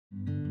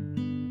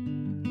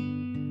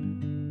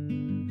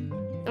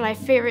My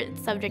favorite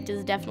subject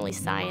is definitely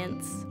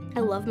science.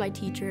 I love my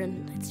teacher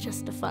and it's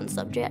just a fun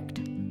subject.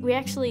 We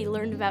actually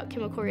learned about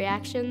chemical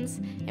reactions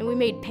and we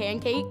made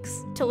pancakes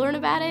to learn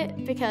about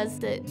it because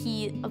the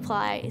heat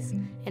applies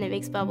and it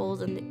makes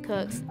bubbles and it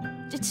cooks.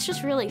 It's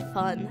just really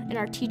fun and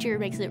our teacher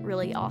makes it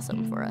really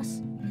awesome for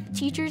us.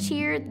 Teachers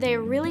here,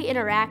 they're really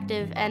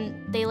interactive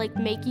and they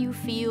make you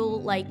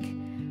feel like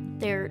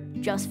they're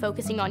just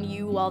focusing on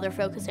you while they're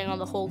focusing on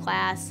the whole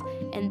class,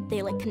 and they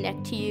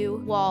connect to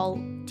you while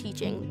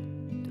teaching.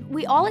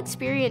 We all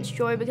experience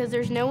joy because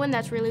there's no one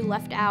that's really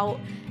left out.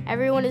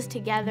 Everyone is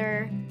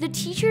together. The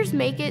teachers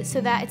make it so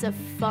that it's a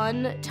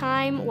fun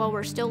time while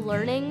we're still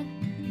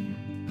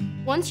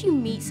learning. Once you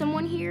meet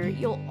someone here,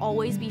 you'll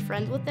always be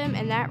friends with them,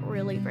 and that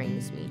really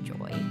brings me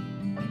joy.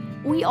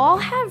 We all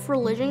have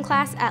religion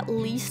class at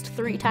least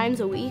 3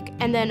 times a week,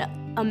 and then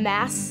a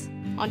mass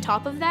on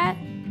top of that.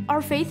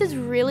 Our faith is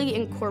really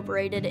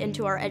incorporated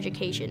into our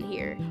education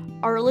here.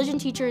 Our religion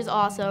teacher is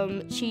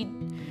awesome. She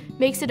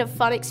makes it a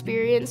fun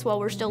experience while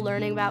we're still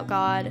learning about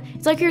God.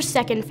 It's like your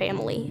second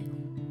family.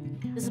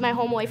 This is my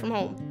home away from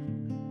home.